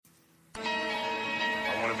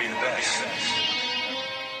be the best.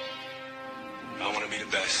 I want to be the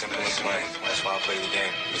best. Simple and plain. That's why I play the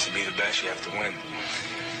game. But to be the best, you have to win.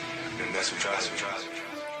 And that's what drives me.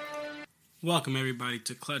 Welcome, everybody,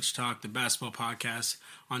 to Clutch Talk, the basketball podcast.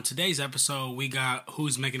 On today's episode, we got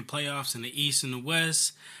who's making the playoffs in the East and the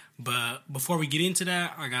West. But before we get into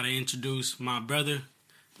that, I got to introduce my brother,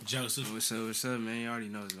 Joseph. What's up, man? You already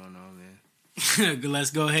know what's going on, man. Let's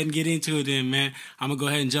go ahead and get into it then, man. I'm going to go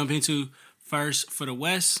ahead and jump into first for the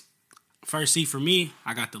West. First seed for me,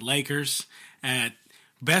 I got the Lakers at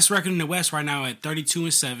best record in the West right now at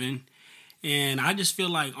 32-7. And I just feel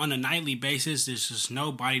like on a nightly basis, there's just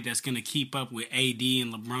nobody that's going to keep up with AD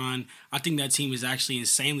and LeBron. I think that team is actually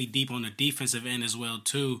insanely deep on the defensive end as well,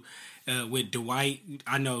 too. With Dwight,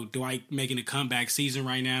 I know Dwight making a comeback season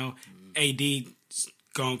right now. AD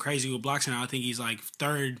going crazy with blocks, and I think he's like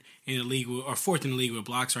third in the league or fourth in the league with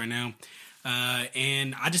blocks right now.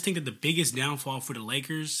 And I just think that the biggest downfall for the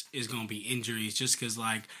Lakers is going to be injuries, just because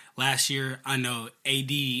like last year, I know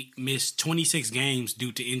AD missed 26 games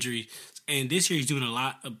due to injury. And this year he's doing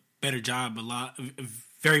a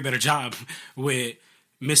very better job with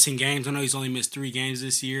missing games. I know he's only missed 3 games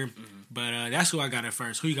this year, but that's who I got at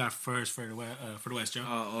first. Who you got first for the West, Joe?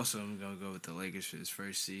 Also, I'm gonna go with the Lakers for this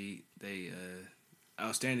first seed. They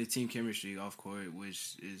outstanding team chemistry off court,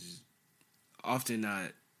 which is often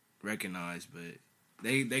not recognized, but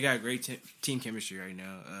they got great team chemistry right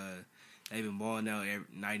now. They've been balling out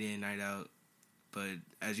night in, night out. But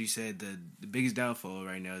as you said, the biggest downfall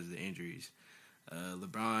right now is the injuries.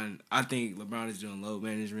 LeBron, I think LeBron is doing load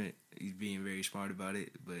management. He's being very smart about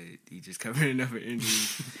it, but he just covered enough of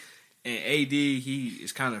injuries. And AD, he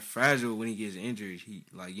is kind of fragile when he gets injured.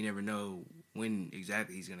 You never know when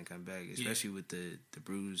exactly he's gonna come back, especially with the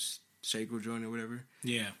bruised sacral joint or whatever.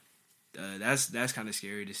 Yeah, that's kind of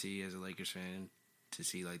scary to see as a Lakers fan, to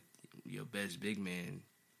see like your best big man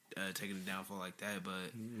taking a downfall like that,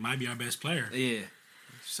 but might be our best player. Yeah.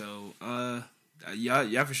 So,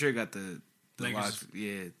 y'all for sure got the lock.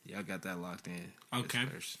 Yeah, y'all got that locked in. Okay.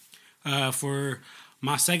 For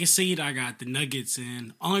my second seed, I got the Nuggets,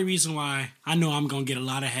 and only reason why I know I'm gonna get a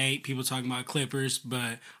lot of hate, people talking about Clippers,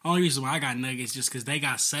 but only reason why I got Nuggets just because they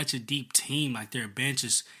got such a deep team. Like their bench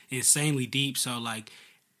is insanely deep, so like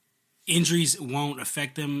injuries won't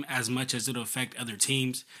affect them as much as it'll affect other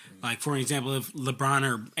teams. Like, for example, if LeBron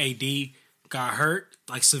or AD got hurt,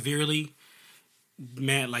 like, severely,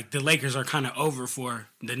 man, like, the Lakers are kind of over for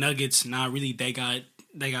the Nuggets. Not really. They got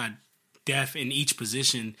depth in each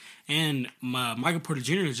position. And Michael Porter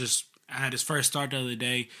Jr. just had his first start the other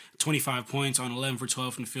day, 25 points on 11 for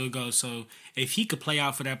 12 from the field goal. So, if he could play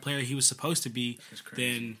out for that player he was supposed to be,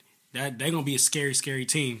 then they're going to be a scary, scary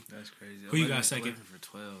team. That's crazy. Who you got second? 11 for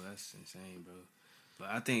 12. That's insane, bro. But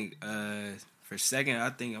I think for second, I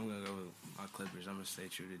think I'm going to go with my Clippers. I'm going to stay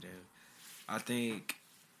true to them. I think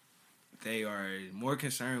they are more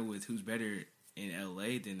concerned with who's better in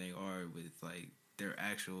LA than they are with like their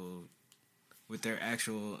actual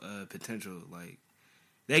potential. Like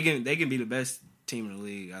they can be the best team in the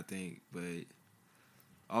league, I think, but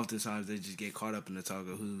oftentimes they just get caught up in the talk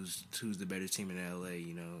of who's the better team in LA,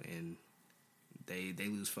 and they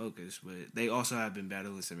lose focus. But they also have been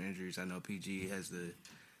battling some injuries. I know PG has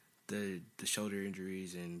the shoulder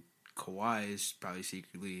injuries, and Kawhi is probably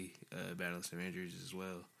secretly battling some injuries as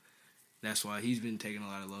well. That's why he's been taking a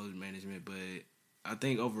lot of load management. But I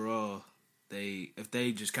think overall, if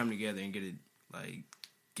they just come together and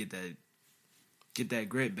get that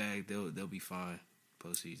grit back, they'll be fine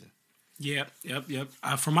postseason. Yep.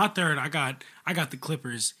 For my third, I got the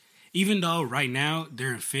Clippers. Even though right now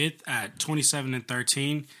they're in fifth at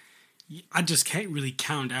 27-13, I just can't really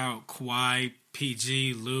count out Kawhi,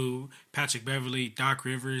 PG, Lou, Patrick Beverly, Doc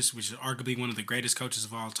Rivers, which is arguably one of the greatest coaches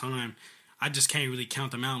of all time. I just can't really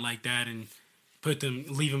count them out like that and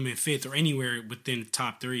leave them in fifth or anywhere within the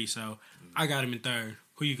top 3. So I got them in third.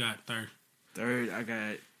 Who you got third? Third, I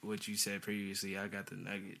got what you said previously. I got the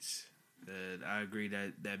Nuggets. I agree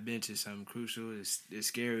that bench is something crucial. It's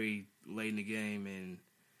scary late in the game, and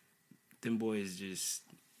them boys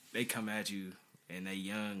they come at you, and they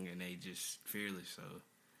young and they just fearless. So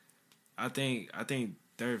I think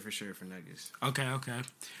third for sure for Nuggets. Okay.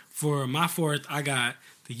 For my fourth, I got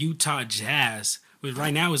the Utah Jazz, which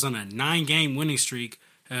right now is on a 9-game winning streak.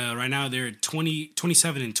 Right now they're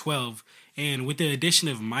 27-12, and with the addition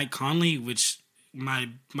of Mike Conley, which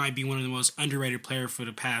might be one of the most underrated players for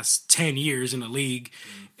the past 10 years in the league,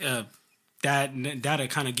 that'll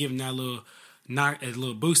kind of give them that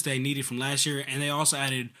little boost they needed from last year. And they also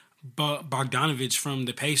added Bogdanovich from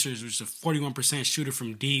the Pacers, which is a 41% shooter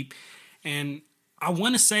from deep. And I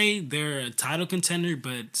want to say they're a title contender,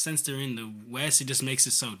 but since they're in the West, it just makes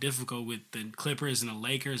it so difficult with the Clippers and the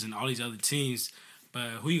Lakers and all these other teams. But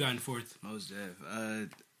who you got in fourth? Most def.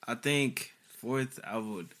 I think fourth, I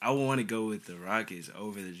would want to go with the Rockets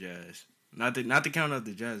over the Jazz. Not to count out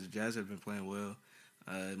the Jazz. The Jazz have been playing well.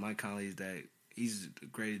 Mike Conley's he's a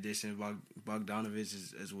great addition.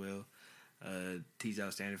 Bogdanovich as well. He's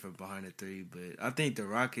outstanding from behind the three. But I think the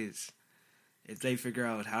Rockets, if they figure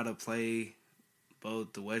out how to play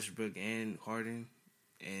both the Westbrook and Harden,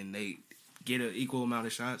 and they get an equal amount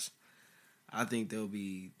of shots, I think they'll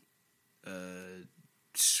be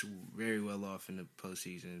very well off in the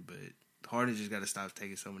postseason. But Harden just got to stop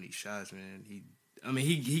taking so many shots, man. He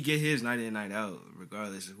get his night in, night out,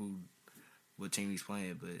 regardless of what team he's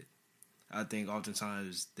playing. But I think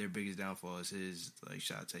oftentimes their biggest downfall is his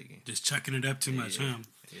shot taking, just chucking it up too much, huh?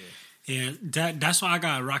 Yeah. That's why I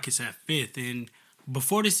got Rockets at fifth. And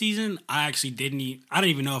before the season, I actually didn't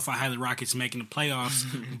even know if I had the Rockets making the playoffs.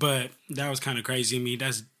 But that was kind of crazy to me.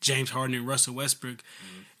 That's James Harden and Russell Westbrook.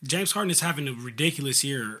 James Harden is having a ridiculous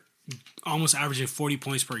year, almost averaging 40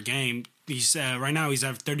 points per game. He's right now he's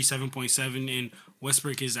at 37.7, and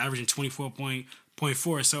Westbrook is averaging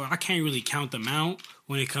 24.4. So I can't really count them out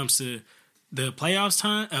when it comes to the playoffs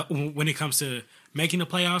time. When it comes to making the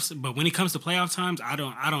playoffs, but when it comes to playoff times, I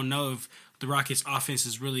don't know if the Rockets' offense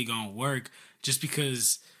is really gonna work. Just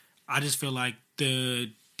because I just feel like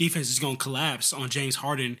the defense is gonna collapse on James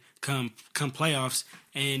Harden come playoffs,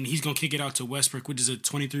 and he's gonna kick it out to Westbrook, which is a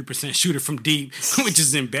 23% shooter from deep, which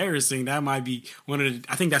is embarrassing. That might be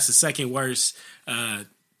I think that's the second worst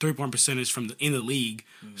 3-point percentage in the league.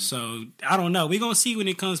 So I don't know. We're gonna see when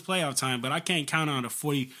it comes playoff time, but I can't count on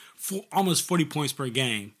almost 40 points per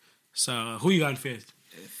game. So who you got in fifth?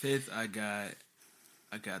 At fifth, I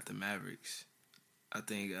got the Mavericks. I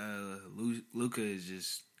think Luka is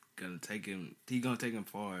just gonna take him. He's gonna take him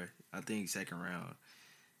far. I think second round,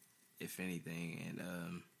 if anything. And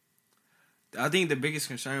I think the biggest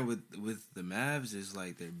concern with the Mavs is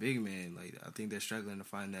their big man. I think they're struggling to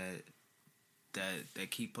find that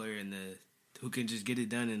key player who can just get it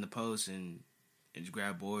done in the post and just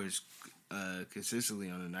grab boards consistently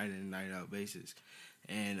on a night in and night out basis.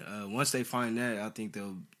 And once they find that, I think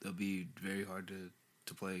they'll be very hard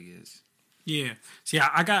to play against. Yeah. See,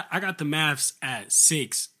 I got the Mavs at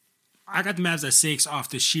 6. I got the Mavs at 6 off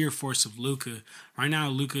the sheer force of Luka. Right now,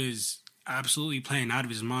 Luka is absolutely playing out of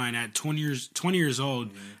his mind. At 20 years old,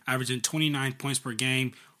 averaging 29 points per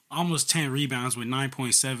game, almost 10 rebounds with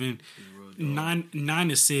 9.7,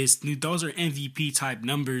 9 assists. Those are MVP type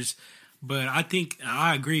numbers. But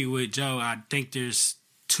I agree with Joe. I think there's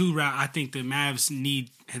two routes. I think the Mavs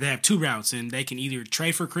they have two routes, and they can either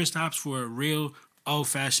trade for Kristaps for a real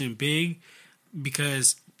old-fashioned big,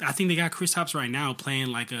 because I think they got Kristaps right now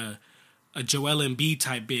playing like a Joel Embiid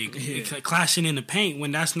type big, clashing in the paint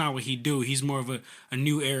when that's not what he do. He's more of a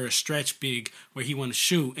new era stretch big where he want to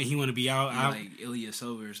shoot and he want to be out. Like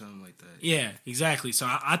Ilyasova or something like that. Yeah, exactly. So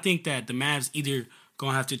I think that the Mavs either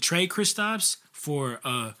going to have to trade Kristaps for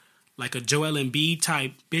like a Joel Embiid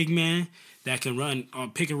type big man that can run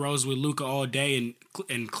on pick and rolls with Luka all day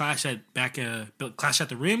and clash at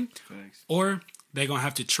the rim. Thanks. Or they're going to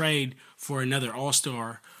have to trade for another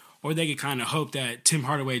all-star, or they could kind of hope that Tim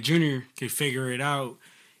Hardaway Jr. can figure it out.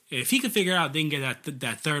 If he can figure it out, they can get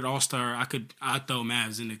that third all-star. I'd throw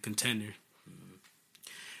Mavs in the contender.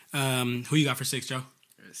 Who you got for 6, Joe?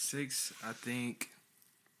 At 6, I think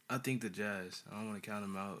the Jazz. I don't want to count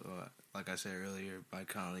them out. Like I said earlier, Mike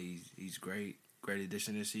Conley, he's great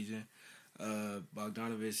addition this season.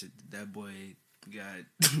 Bogdanovich, that boy got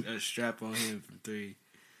a strap on him from 3.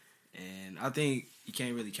 And I think you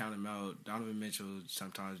can't really count him out. Donovan Mitchell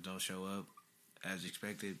sometimes don't show up as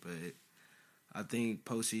expected, but I think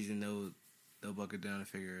postseason they'll buckle down and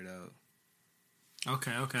figure it out.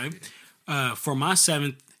 Okay. For my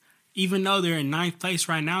 7th, even though they're in 9th place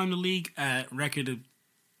right now in the league at record of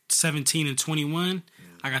 17-21,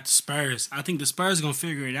 I got the Spurs. I think the Spurs are gonna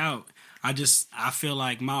figure it out. I feel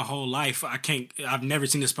like my whole life I've never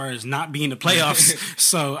seen the Spurs not be in the playoffs.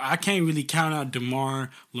 So I can't really count out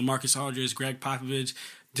DeMar, LaMarcus Aldridge, Greg Popovich.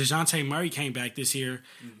 DeJounte Murray came back this year,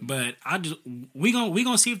 but we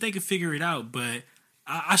gonna see if they can figure it out. But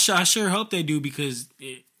I sure hope they do, because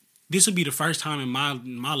this will be the first time in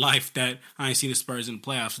my life that I ain't seen the Spurs in the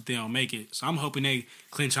playoffs if they don't make it. So I'm hoping they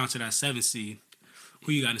clinch onto that 7th seed.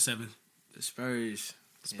 Who you got in the 7th? The Spurs.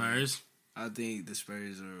 Spurs. Yeah. I think the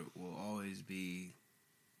Spurs will always be.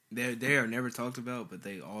 They are never talked about, but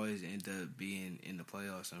they always end up being in the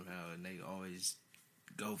playoffs somehow, and they always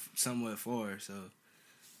go somewhat far. So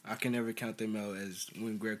I can never count them out as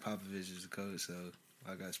when Greg Popovich is the coach. So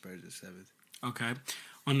I got Spurs at 7th. Okay.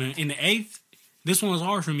 In the eighth, this one was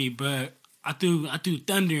hard for me, but I threw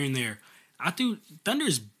Thunder in there. I threw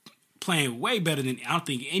Thunder's playing way better than I don't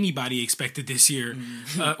think anybody expected this year.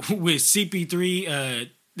 With CP3,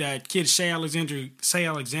 that kid Shea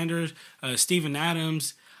Alexander, Steven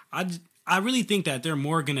Adams. I really think that they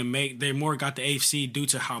more got the AFC due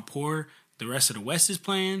to how poor the rest of the West is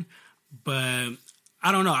playing. But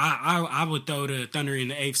I don't know. I would throw the Thunder in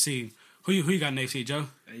the AFC. Who you got in the AFC, Joe?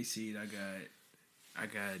 AC, I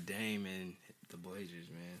got Dame and the Blazers,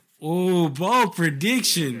 man. Oh, bold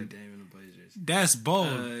prediction. Yeah, I got Dame and the Blazers. That's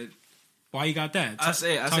bold. Why you got that? I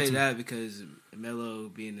say that because Melo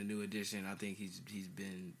being the new addition, I think he's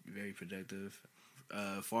been very productive,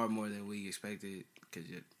 far more than we expected. Because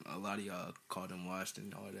a lot of y'all called him washed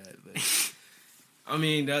and all that, but I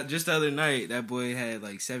mean, just the other night, that boy had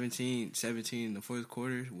like 17 in the fourth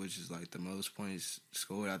quarter, which is like the most points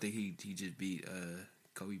scored. I think he just beat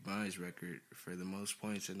Kobe Bryant's record for the most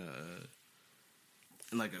points in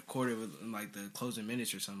like a quarter in like the closing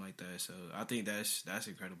minutes or something like that. So I think that's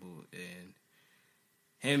incredible,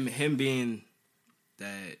 and him being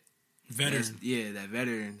that veteran, that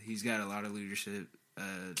veteran, he's got a lot of leadership.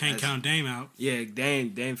 Can't count Dame out. Yeah,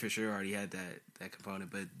 Dame for sure already had that component,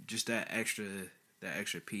 but just that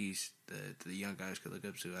extra piece that the young guys could look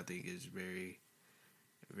up to, I think is very,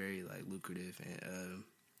 very like lucrative. And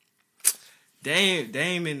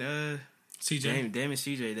Dame and CJ, Dame and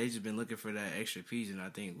CJ, they just been looking for that extra piece, and I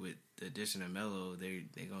think with the addition of Melo, they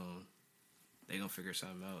gonna figure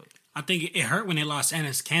something out. I think it hurt when they lost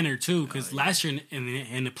Enes Kanter too, because last year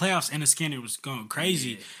in the playoffs, Enes Kanter was going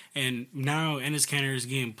crazy, and now Enes Kanter is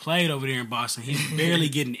getting played over there in Boston. He's barely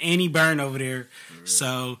getting any burn over there.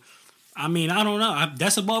 So, I mean, I don't know.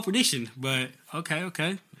 That's a bold prediction, but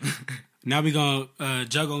okay. Now we gonna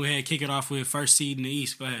Joe go ahead and kick it off with first seed in the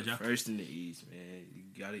East. Go ahead, Joe. First in the East, man.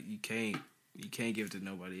 You got it. You can't give it to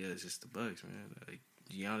nobody else. It's the Bucks, man. Like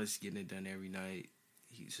Giannis getting it done every night.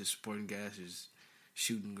 His supporting cast is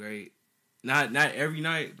shooting great. Not every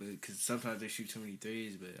night, but because sometimes they shoot too many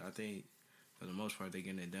threes. But I think for the most part they're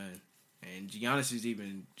getting it done. And Giannis is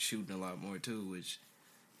even shooting a lot more too, which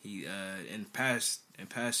he in past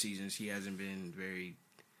seasons he hasn't been very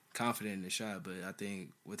confident in the shot. But I think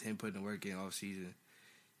with him putting the work in off season,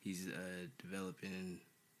 he's developing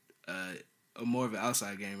a more of an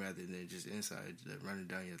outside game rather than just inside, running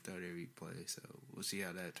down your throat every play. So we'll see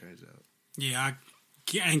how that turns out. Yeah, I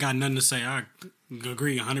ain't got nothing to say. I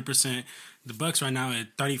agree 100%. The Bucks right now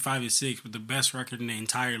at 35-6 with the best record in the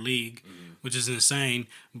entire league, which is insane.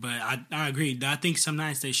 But I agree. I think some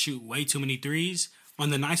nights they shoot way too many threes. On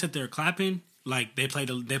the nights that they're clapping, like they played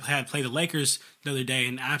the Lakers the other day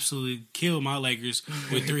and absolutely killed my Lakers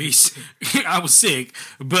with threes. I was sick.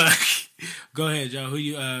 But go ahead, Joe. Who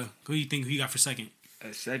you think you got for second?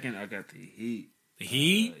 At second, I got the Heat. The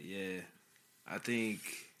Heat? Yeah, I think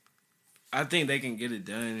they can get it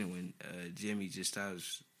done when Jimmy just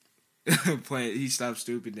stops playing. He stops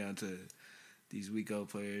stooping down to these weak old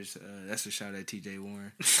players. That's a shot at T.J.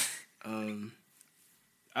 Warren.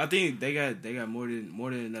 I think they got more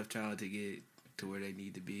than enough talent to get to where they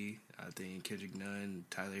need to be. I think Kendrick Nunn,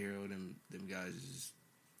 Tyler Hero, them guys is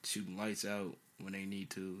shooting lights out when they need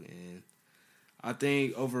to, and I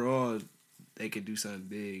think overall they could do something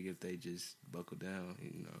big if they just buckle down.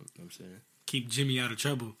 You know what I'm saying? Keep Jimmy out of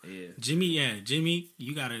trouble. Yeah. Jimmy,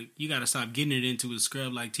 you gotta stop getting it into a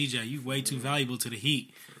scrub like TJ. You way too valuable to the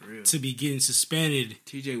Heat to be getting suspended.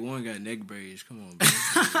 TJ Warren got neck braids. Come on,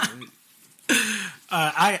 bro.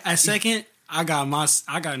 I second. I got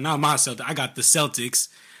not my Celtics. I got the Celtics.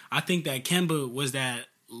 I think that Kemba was that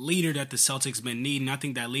leader that the Celtics been needing. I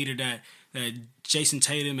think that leader that Jason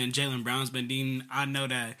Tatum and Jaylen Brown's been needing. I know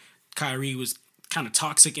that Kyrie was kind of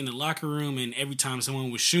toxic in the locker room, and every time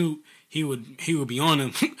someone would shoot, he would be on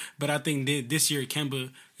them. But I think this year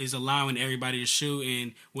Kemba is allowing everybody to shoot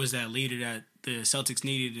and was that leader that the Celtics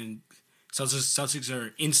needed. And Celtics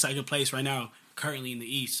are in second place right now, currently in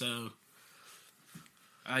the East. So,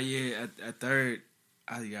 at third,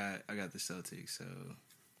 I got the Celtics. So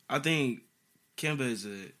I think Kemba is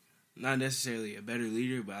not necessarily a better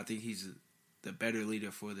leader, but I think he's the better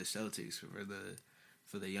leader for the Celtics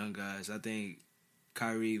for the young guys. I think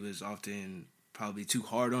Kyrie was often probably too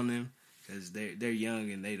hard on them because they're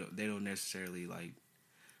young and they don't necessarily like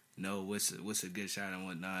know what's a good shot and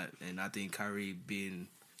whatnot. And I think Kyrie being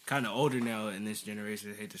kind of older now in this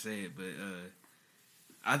generation, I hate to say it, but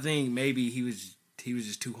I think maybe he was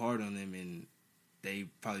just too hard on them and they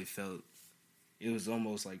probably felt it was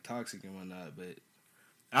almost like toxic and whatnot. But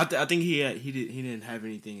I think he didn't have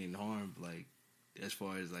anything in harm, like as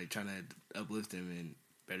far as like trying to uplift them and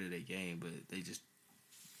better their game, but they just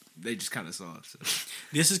they just kind of soft. So.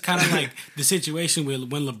 This is kind of like the situation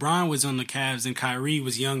with when LeBron was on the Cavs and Kyrie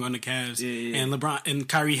was young on the Cavs, and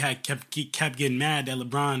Kyrie had kept getting mad that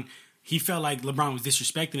LeBron. He felt like LeBron was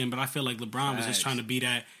disrespecting him, but I feel like LeBron was just trying to be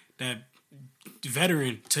that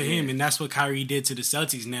veteran to him, and that's what Kyrie did to the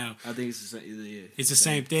Celtics. Now I think it's the same. It's the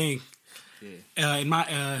same thing.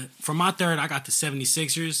 Yeah. For my third, I got the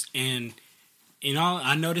 76ers, and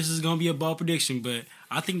I know this is gonna be a bold prediction, but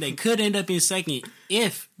I think they could end up in second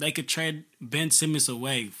if they could trade Ben Simmons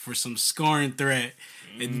away for some scoring threat.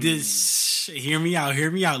 And hear me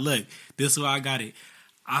out. Look, this is why I got it.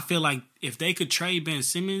 I feel like if they could trade Ben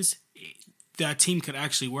Simmons, that team could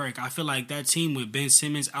actually work. I feel like that team with Ben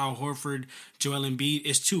Simmons, Al Horford, Joel Embiid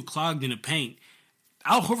is too clogged in the paint.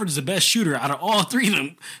 Al Horford is the best shooter out of all three of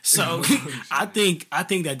them. So I think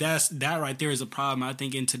that right there is a problem. I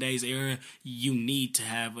think in today's era, you need to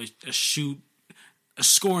have a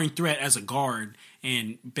scoring threat as a guard.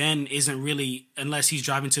 And Ben isn't really, unless he's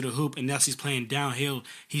driving to the hoop, unless he's playing downhill,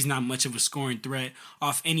 he's not much of a scoring threat.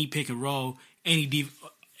 Off any pick and roll,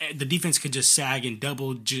 the defense could just sag and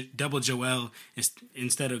double Joel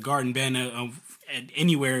instead of guarding Ben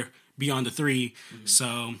anywhere beyond the three. Mm-hmm.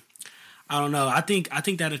 So I don't know. I think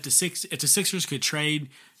that if the Sixers could trade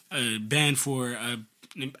Ben for,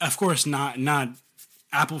 of course not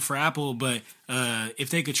apple for apple, but if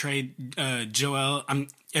they could trade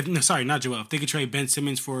if they could trade Ben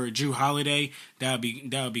Simmons for Jrue Holiday, that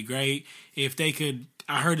would be great. If they could,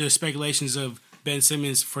 I heard the speculations of Ben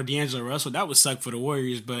Simmons for D'Angelo Russell. That would suck for the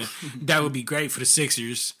Warriors, but that would be great for the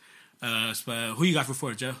Sixers. But who you got for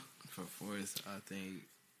fourth, Joe? For fourth, I think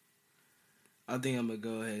I'm gonna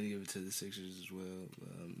go ahead and give it to the Sixers as well.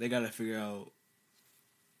 They gotta figure out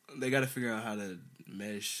how to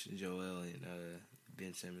mesh Joel and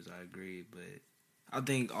Ben Simmons. I agree, but I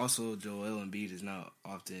think also Joel Embiid is not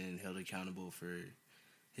often held accountable for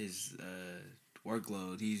his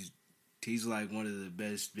workload. He's like one of the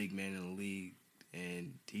best big men in the league,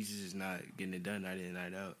 and he's just not getting it done night in and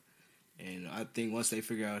night out. And I think once they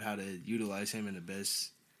figure out how to utilize him in the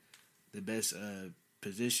best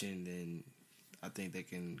position, then I think they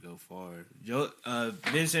can go far.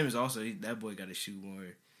 Ben Simmons also, that boy got to shoot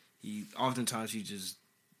more. Oftentimes he's just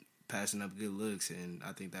passing up good looks, and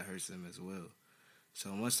I think that hurts them as well.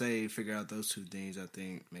 So once they figure out those two things, I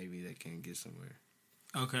think maybe they can get somewhere.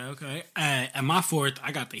 Okay. At my fourth,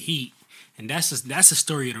 I got the Heat, and that's a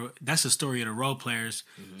story of the role players,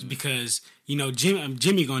 because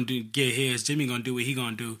Jimmy gonna get his. Jimmy gonna do what he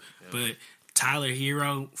gonna do, but Tyler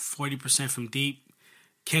Hero 40% from deep,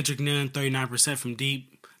 Kendrick Nunn 39% from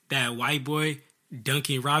deep, that white boy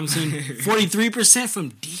Duncan Robinson 43% from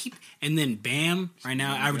deep, and then Bam right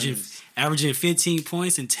now averaging 15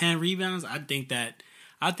 points and 10 rebounds. I think that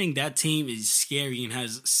team is scary and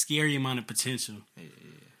has a scary amount of potential. Yeah.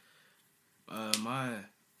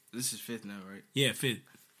 This is fifth now, right? Yeah, fifth.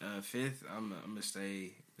 Fifth, I'm gonna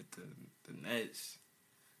stay with the Nets.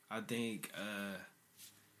 I think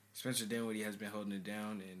Spencer Dinwiddie has been holding it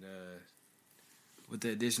down, and with the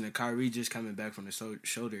addition of Kyrie just coming back from the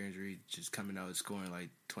shoulder injury, just coming out and scoring like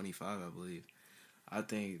 25, I believe. I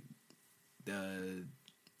think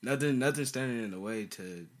nothing standing in the way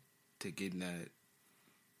to getting that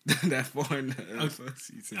far in the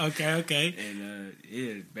postseason. Okay. And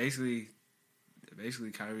basically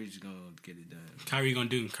Kyrie's just gonna get it done. Kyrie gonna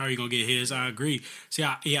get his. I agree. See,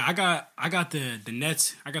 I got the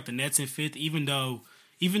Nets. I got the Nets in fifth, even though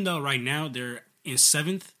right now they're in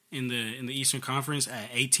seventh in the Eastern Conference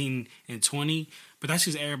at 18-20. But that's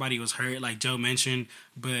because everybody was hurt, like Joe mentioned.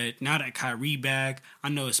 But now that Kyrie back, I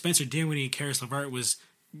know Spencer Dinwiddie and Karis LeVert was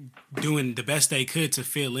doing the best they could to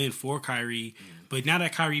fill in for Kyrie. But now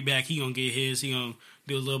that Kyrie back, he gonna get his. He gonna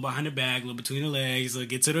do a little behind the bag, a little between the legs,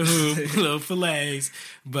 get to the hoop, a little fillets.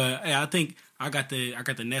 But I think I got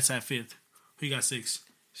the Nets at fifth. Who you got sixth?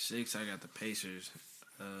 Sixth, I got the Pacers.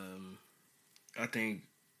 I think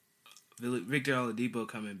Victor Oladipo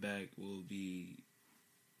coming back will be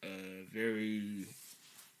very.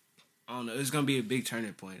 I don't know. It's gonna be a big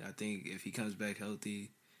turning point. I think if he comes back healthy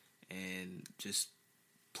and just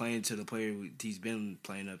playing to the player he's been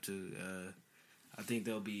playing up to, I think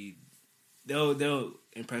they'll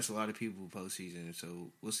impress a lot of people postseason.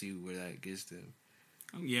 So we'll see where that gets them.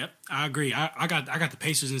 Yep, I agree. I got the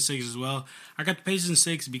Pacers in six as well. I got the Pacers in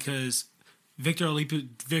six because Victor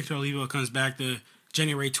Oladipo comes back the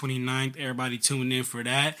January 29th. Everybody tuning in for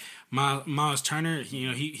that. Miles Turner,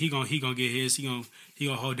 he gonna get his. He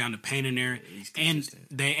gonna hold down the paint in there. And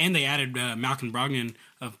they added Malcolm Brogdon,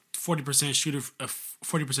 a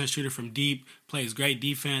 40% shooter from deep, plays great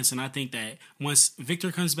defense. And I think that once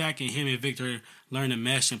Victor comes back and him and Victor learn to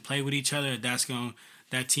mesh and play with each other, that's gonna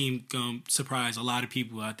that team gonna surprise a lot of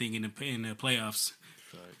people. I think in the playoffs.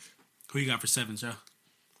 Who you got for 7, Joe?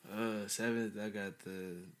 7th, I got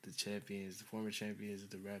the champions, the former champions,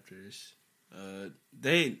 the Raptors.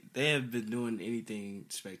 They have been doing anything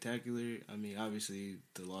spectacular. I mean, obviously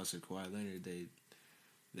the loss of Kawhi Leonard,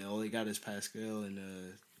 they only got us Pascal and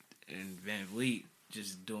Van Vliet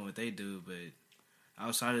just doing what they do. But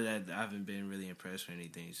outside of that, I haven't been really impressed with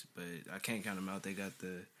anything. But I can't count them out. They got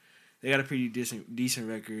a pretty decent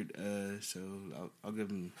record. So I'll give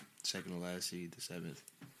them second to last seed, the 7th.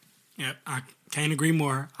 Yeah, I can't agree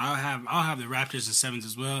more. I'll have the Raptors in 7th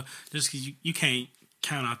as well, just because you can't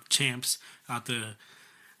count out the champs out the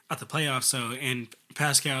playoffs. So and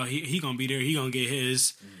Pascal, he gonna be there. He gonna get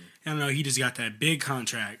his. I don't know. He just got that big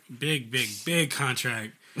contract, big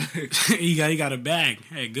contract. he got a bag.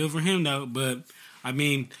 Hey, good for him though. But I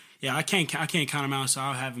mean, yeah, I can't count him out. So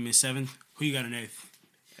I'll have him in 7th. Who you got in 8th?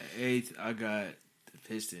 At 8th, I got the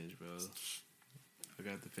Pistons, bro. I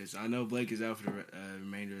got the Pistons. I know Blake is out for the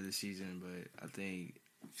remainder of the season, but I think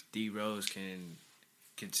D Rose can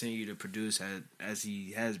continue to produce as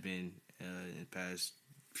he has been in the past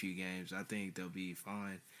few games. I think they'll be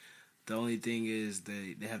fine. The only thing is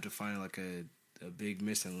they have to find like a big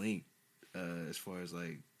missing link as far as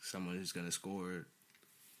like someone who's gonna score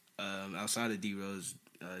outside of D Rose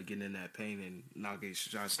getting in that paint and knocking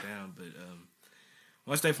shots down. But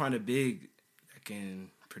once they find a big that can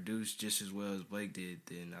produce just as well as Blake did,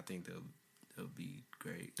 then I think they'll be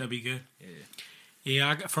great. They'll be good. Yeah.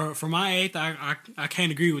 Yeah, for my 8th, I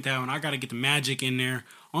can't agree with that one. I got to get the Magic in there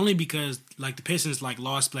only because like the Pistons like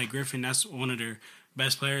lost Blake Griffin. That's one of their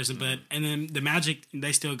best players, but and then the Magic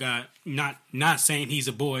they still got not saying he's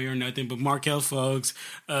a boy or nothing, but Markelle Fultz,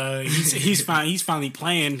 he's finally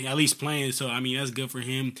playing, at least playing. So I mean that's good for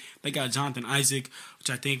him. They got Jonathan Isaac,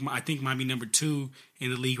 which I think might be number 2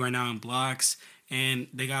 in the league right now in blocks, and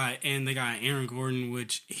they got Aaron Gordon,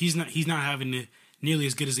 which he's not having nearly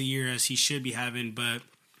as good as a year as he should be having, but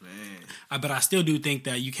I still do think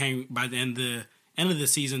that you can't by the end of the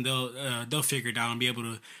season they'll figure it out and be able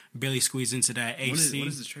to barely squeeze into that 8th seed. What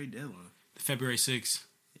is the trade deadline? February 6th.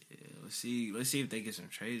 Yeah, let's see if they get some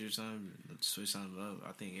trades or something. Let's switch something up.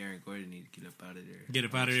 I think Aaron Gordon needs to get up out of there. Get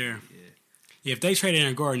up out of there. Yeah. If they trade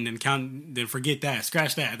Aaron Gordon, then forget that.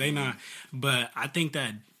 Scratch that. They not. But I think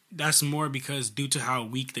that's more because due to how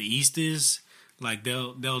weak the East is, like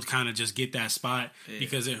they'll kind of just get that spot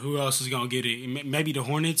because who else is gonna get it? Maybe the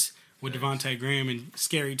Hornets with Devontae Graham and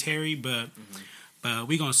Scary Terry, but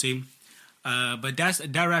we gonna see. But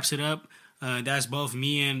that wraps it up. That's both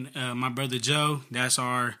me and my brother Joe. That's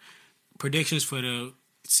our predictions for the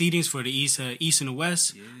seedings for the East and the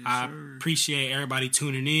West. Yes, I sir. appreciate everybody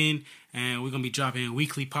tuning in, and we're gonna be dropping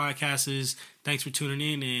weekly podcasts. Thanks for tuning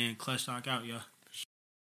in, and Clutch Talk out, y'all.